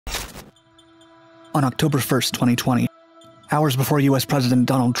On October 1st, 2020, hours before U.S. President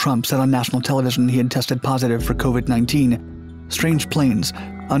Donald Trump said on national television he had tested positive for COVID-19, strange planes,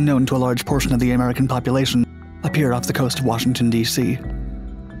 unknown to a large portion of the American population, appeared off the coast of Washington, D.C.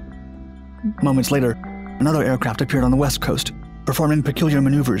 Moments later, another aircraft appeared on the West Coast, performing peculiar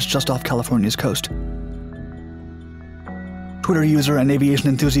maneuvers just off California's coast. Twitter user and aviation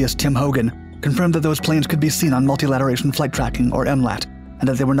enthusiast Tim Hogan confirmed that those planes could be seen on multilateration flight tracking, or MLAT, and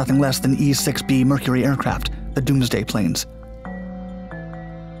that they were nothing less than E-6B Mercury aircraft, the Doomsday planes.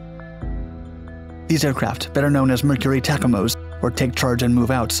 These aircraft, better known as Mercury TACAMOs, or Take Charge and Move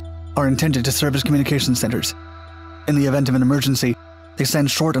Outs, are intended to serve as communication centers. In the event of an emergency, they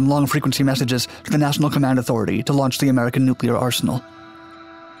send short and long frequency messages to the National Command Authority to launch the American nuclear arsenal.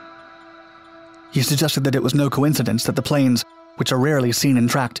 He suggested that it was no coincidence that the planes, which are rarely seen and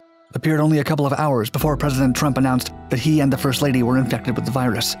tracked, appeared only a couple of hours before President Trump announced that he and the First Lady were infected with the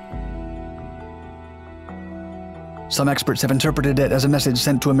virus. Some experts have interpreted it as a message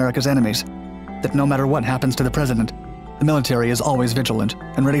sent to America's enemies, that no matter what happens to the president, the military is always vigilant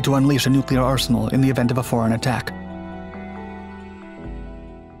and ready to unleash a nuclear arsenal in the event of a foreign attack.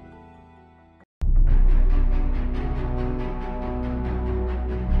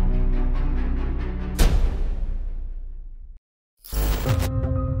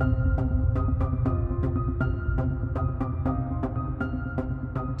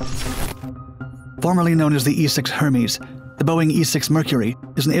 Formerly known as the E-6 Hermes, the Boeing E-6 Mercury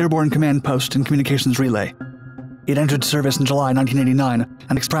is an airborne command post and communications relay. It entered service in July 1989,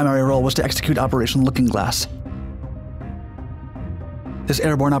 and its primary role was to execute Operation Looking Glass. This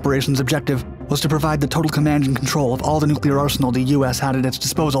airborne operations objective was to provide the total command and control of all the nuclear arsenal the U.S. had at its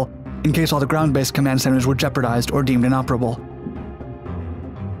disposal in case all the ground-based command centers were jeopardized or deemed inoperable.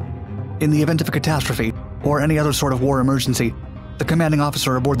 In the event of a catastrophe, or any other sort of war emergency, the commanding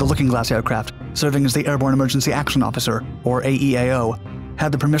officer aboard the Looking Glass aircraft, serving as the Airborne Emergency Action Officer, or AEAO,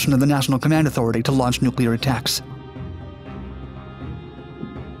 had the permission of the National Command Authority to launch nuclear attacks.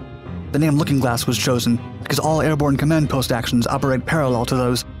 The name Looking Glass was chosen because all airborne command post actions operate parallel to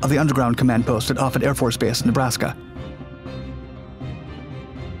those of the underground command post at Offutt Air Force Base, Nebraska.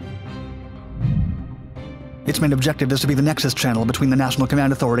 Its main objective is to be the nexus channel between the National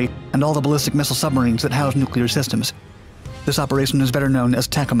Command Authority and all the ballistic missile submarines that house nuclear systems. This operation is better known as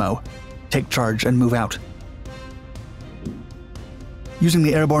TACAMO, Take Charge and Move Out. Using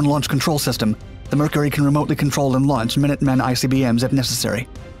the Airborne Launch Control System, the Mercury can remotely control and launch Minuteman ICBMs if necessary.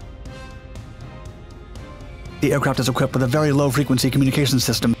 The aircraft is equipped with a very low-frequency communication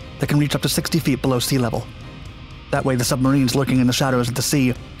system that can reach up to 60 feet below sea level. That way the submarines lurking in the shadows of the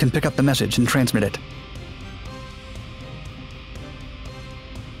sea can pick up the message and transmit it.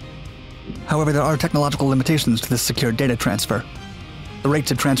 However, there are technological limitations to this secure data transfer. The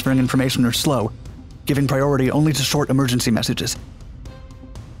rates of transferring information are slow, giving priority only to short emergency messages.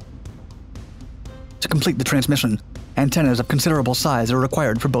 To complete the transmission, antennas of considerable size are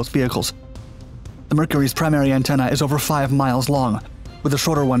required for both vehicles. The Mercury's primary antenna is over 5 miles long, with a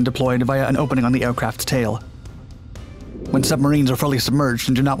shorter one deployed via an opening on the aircraft's tail. When submarines are fully submerged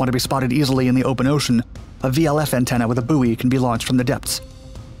and do not want to be spotted easily in the open ocean, a VLF antenna with a buoy can be launched from the depths.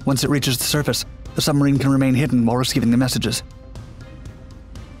 Once it reaches the surface, the submarine can remain hidden while receiving the messages.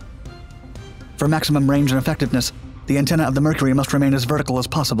 For maximum range and effectiveness, the antenna of the Mercury must remain as vertical as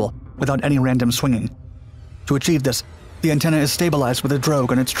possible, without any random swinging. To achieve this, the antenna is stabilized with a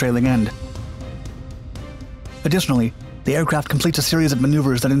drogue on its trailing end. Additionally, the aircraft completes a series of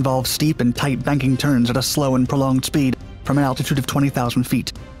maneuvers that involve steep and tight banking turns at a slow and prolonged speed from an altitude of 20,000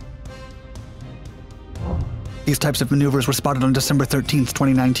 feet. These types of maneuvers were spotted on December 13,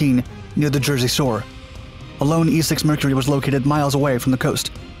 2019, near the Jersey Shore. A lone E-6 Mercury was located miles away from the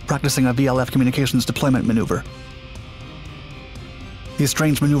coast, practicing a VLF communications deployment maneuver. These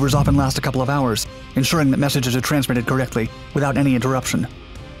strange maneuvers often last a couple of hours, ensuring that messages are transmitted correctly, without any interruption.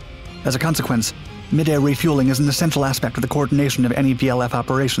 As a consequence, mid-air refueling is an essential aspect of the coordination of any VLF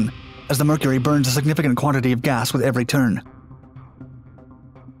operation, as the Mercury burns a significant quantity of gas with every turn.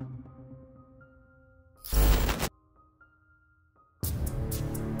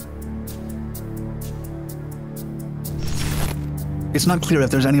 It's not clear if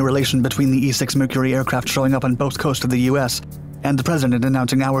there's any relation between the E-6 Mercury aircraft showing up on both coasts of the U.S. and the president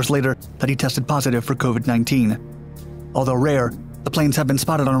announcing hours later that he tested positive for COVID-19. Although rare, the planes have been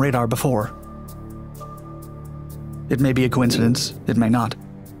spotted on radar before. It may be a coincidence, it may not.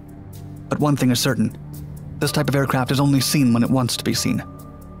 But one thing is certain. This type of aircraft is only seen when it wants to be seen.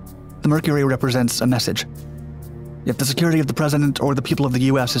 The Mercury represents a message. If the security of the president or the people of the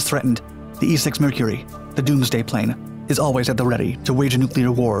U.S. is threatened, the E-6 Mercury, the Doomsday plane, is always at the ready to wage a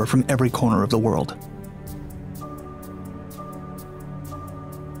nuclear war from every corner of the world.